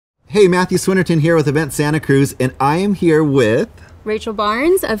Hey, Matthew Swinnerton here with Event Santa Cruz, and I am here with Rachel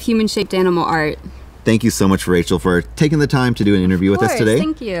Barnes of Human Shaped Animal Art. Thank you so much, Rachel, for taking the time to do an interview with us today.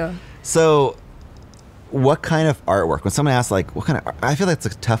 Thank you. So, what kind of artwork? When someone asks, like, what kind of, I feel that's a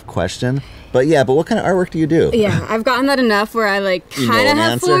tough question, but what kind of artwork do you do? Yeah, I've gotten that enough where I like kind of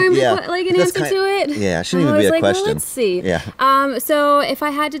have formed like an answer to it. Yeah, it shouldn't even be a question. Well, let's see. Yeah. So if I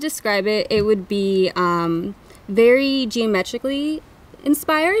had to describe it, it would be very geometrically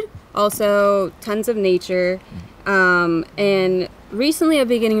inspired. Also, tons of nature, and recently I've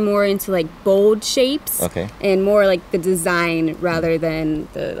been getting more into like bold shapes, and more like the design rather than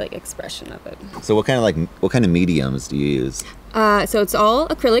the like expression of it. So what kind of mediums do you use? So it's all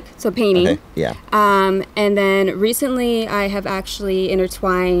acrylic, so painting. Okay. Yeah. And then recently I have actually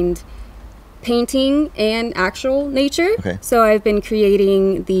intertwined painting and actual nature. Okay. So I've been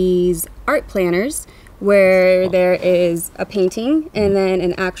creating these art planners where there is a painting and then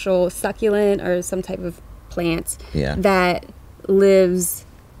an actual succulent or some type of plant that lives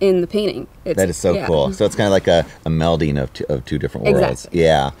in the painting. That is so cool. So it's kind of like a melding of two different worlds. Exactly.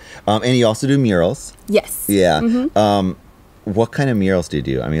 Yeah. And you also do murals. Yes. Yeah. What kind of murals do you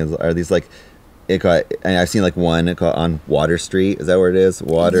do? I mean, are these like, and I've seen like one on Water Street. Is that where it is?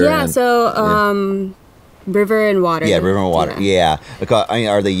 Water. Yeah. River and water. Yeah, river and water. Yeah. I mean,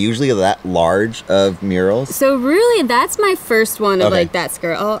 are they usually that large of murals? So really, that's my first one of like that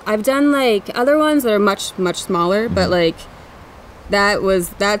scale. I've done like other ones that are much smaller, but like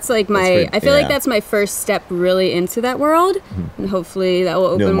that's like my. I feel like that's my first step really into that world, and hopefully that will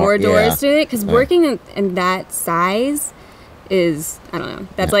open more doors to it. Because working in that size is, I don't know,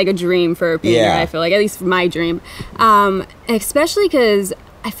 that's like a dream for a painter. I feel like, at least my dream, especially because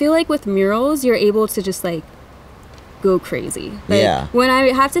I feel like with murals, you're able to just like go crazy. Like, when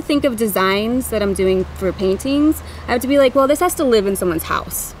I have to think of designs that I'm doing for paintings, I have to be like, well, this has to live in someone's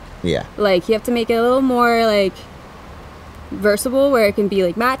house. Yeah. Like, you have to make it a little more like versatile where it can be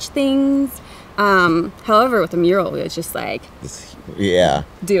like match things. However, with a mural, it's just like,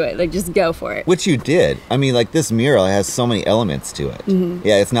 do it. Like, just go for it. Which you did. I mean, like, this mural has so many elements to it.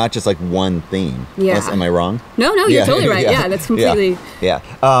 Yeah, it's not just like one theme. Yeah. Am I wrong? No, you're totally right. Yeah, that's completely. Yeah.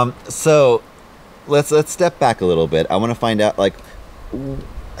 So let's step back a little bit. I want to find out, like,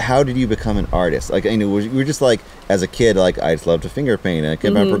 how did you become an artist? Like, I know you were just like, as a kid, like, I just love to finger paint and I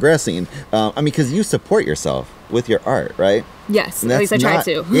kept on progressing. I mean, because you support yourself with your art, right? Yes, at least I try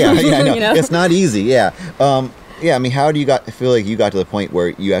to. Yeah, no, it's not easy. Yeah. I mean, how do you feel like you got to the point where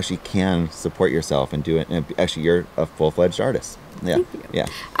you actually can support yourself and do it, and actually you're a full-fledged artist? Yeah. Thank you.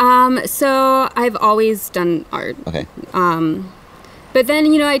 Yeah. So I've always done art. Okay. But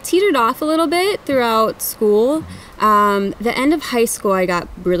then, I teetered off a little bit throughout school. The end of high school, I got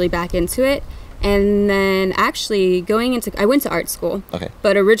really back into it. And then actually I went to art school. Okay.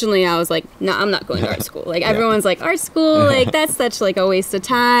 But originally I was like, no, I'm not going to art school. Like, everyone's like, art school, like, that's such like a waste of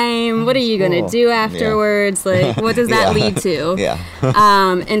time. What are you going to do afterwards? Like, what does that lead to?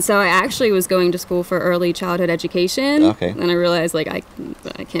 And so I actually was going to school for early childhood education. Okay. And I realized, like, I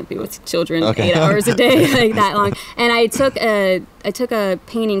can't be with children 8 hours a day, like, that long. And I took a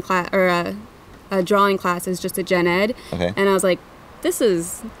painting class, or a drawing class as just a gen ed. Okay. And I was like, this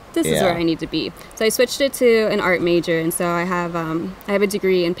is where I need to be. So I switched it to an art major, and so I have a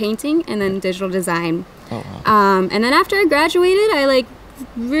degree in painting and then digital design. Oh, wow. And then after I graduated, I like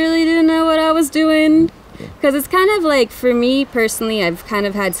really didn't know what I was doing, because it's kind of like, for me personally, I've kind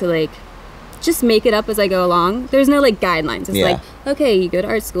of had to like just make it up as I go along. There's no like guidelines. It's like, okay, you go to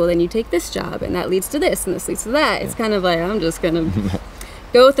art school, then you take this job, and that leads to this, and this leads to that. It's kind of like, I'm just gonna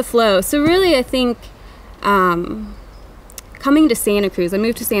go with the flow. So really, I think coming to Santa Cruz, I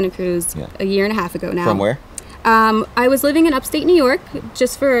moved to Santa Cruz a year and a half ago now. From where? I was living in upstate New York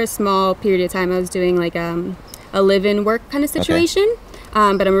just for a small period of time. I was doing like a live-in work kind of situation.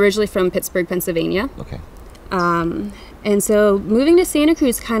 But I'm originally from Pittsburgh, Pennsylvania. Okay. And so moving to Santa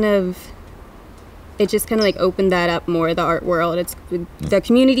Cruz it just kind of like opened that up more, the art world. The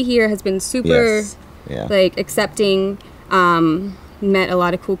community here has been super like accepting. Met a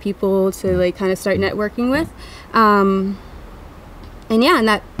lot of cool people to like kind of start networking with. And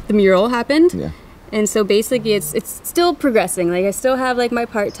that the mural happened. Yeah. And so basically it's still progressing. Like, I still have like my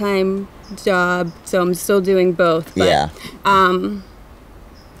part-time job, so I'm still doing both. But,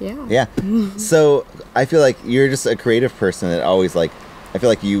 So I feel like you're just a creative person that always like, I feel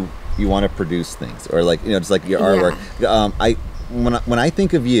like you want to produce things, or like, just like your artwork. When I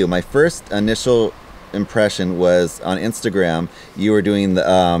think of you, my first initial impression was on Instagram. You were doing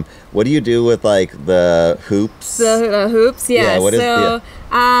the what do you do with like the hoops? The hoops, yeah. What is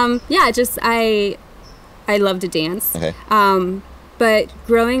just I love to dance. Okay. But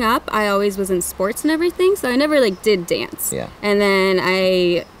growing up, I always was in sports and everything, so I never like did dance. Yeah. And then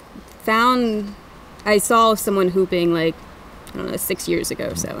I saw someone hooping like, I don't know, 6 years ago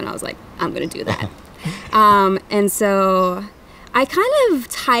or so, and I was like, I'm gonna do that. And so I kind of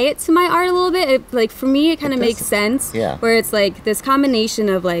tie it to my art a little bit. Like for me, it kind of makes sense. Yeah. Where it's like this combination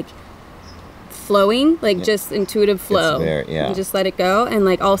of like flowing, like just intuitive flow, and just let it go, and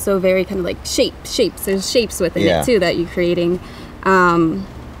like also very kind of like shapes. There's shapes within it too that you're creating. And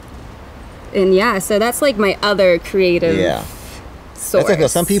yeah, so that's like my other creative source. That's like,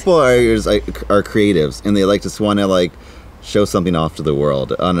 some people are creatives and they like just want to like show something off to the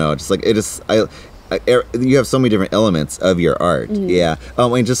world. I don't know, just like you have so many different elements of your art. Yeah.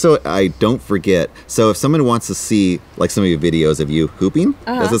 And just so I don't forget, so if someone wants to see like some of your videos of you hooping,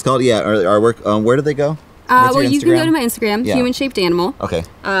 that's it's called, or our work, where do they go? Well, you can go to my Instagram, Human Shaped Animal. Okay.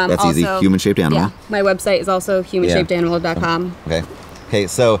 That's easy. Human Shaped Animal. Yeah. My website is also humanshapedanimal.com. Okay. Okay.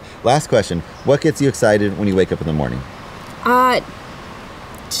 So last question: what gets you excited when you wake up in the morning?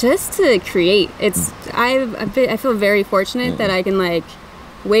 Just to create. I feel very fortunate that I can like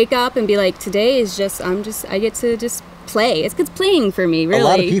wake up and be like, today is I get to just play. It's playing for me, really. A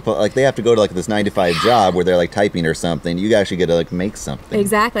lot of people, like, they have to go to like this 9-to-5 job where they're like typing or something. You actually get to like make something.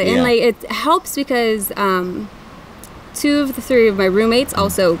 Exactly. And like it helps because 2 of the 3 of my roommates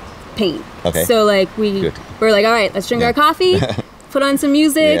also paint. Okay. So like we're like, all right, let's drink our coffee, put on some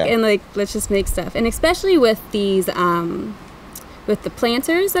music, and like let's just make stuff. And especially with these with the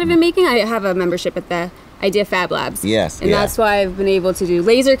planters that I've been making, I have a membership at the Idea Fab Labs. Yes. And that's why I've been able to do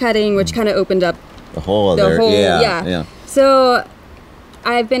laser cutting, which kind of opened up the whole So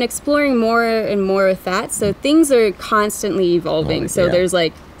I've been exploring more and more with that. So things are constantly evolving. So there's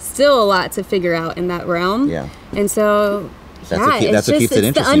like still a lot to figure out in that realm. Yeah. And so that's what keeps it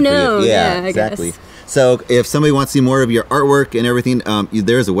interesting the unknown. For you. Yeah, exactly. So if somebody wants to see more of your artwork and everything,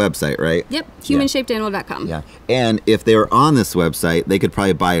 there's a website, right? Yep, humanshapedanimal.com. Yeah. And if they were on this website, they could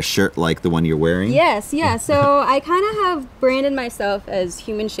probably buy a shirt like the one you're wearing. Yes, yeah. So I kind of have branded myself as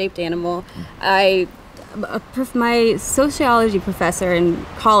Human Shaped Animal. My sociology professor in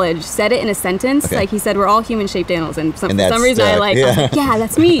college said it in a sentence. Okay. Like he said, we're all human-shaped animals, and for some reason I was like, yeah,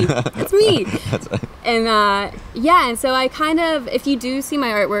 that's me. That's me. And and so I kind of, if you do see my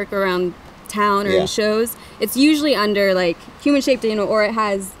artwork around town or in shows, it's usually under like Human-Shaped Animal, or it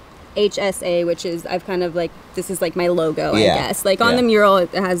has HSA, which is I've kind of like, this is like my logo, I guess. Like on the mural, it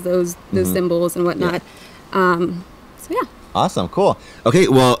has those symbols and whatnot. So yeah. Awesome, cool. Okay,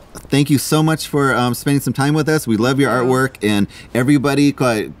 well, thank you so much for spending some time with us. We love your artwork, and everybody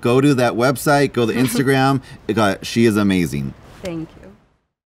go to that website, go to Instagram. She is amazing. Thank you.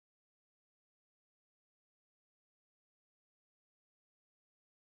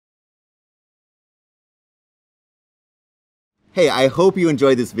 Hey, I hope you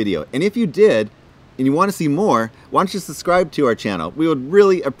enjoyed this video, and if you did, and you want to see more, why don't you subscribe to our channel? We would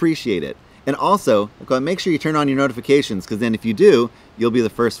really appreciate it. And also, make sure you turn on your notifications, because then if you do, you'll be the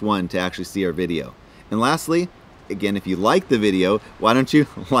first one to actually see our video. And lastly, again, if you like the video, why don't you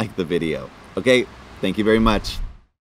like the video? Okay, thank you very much.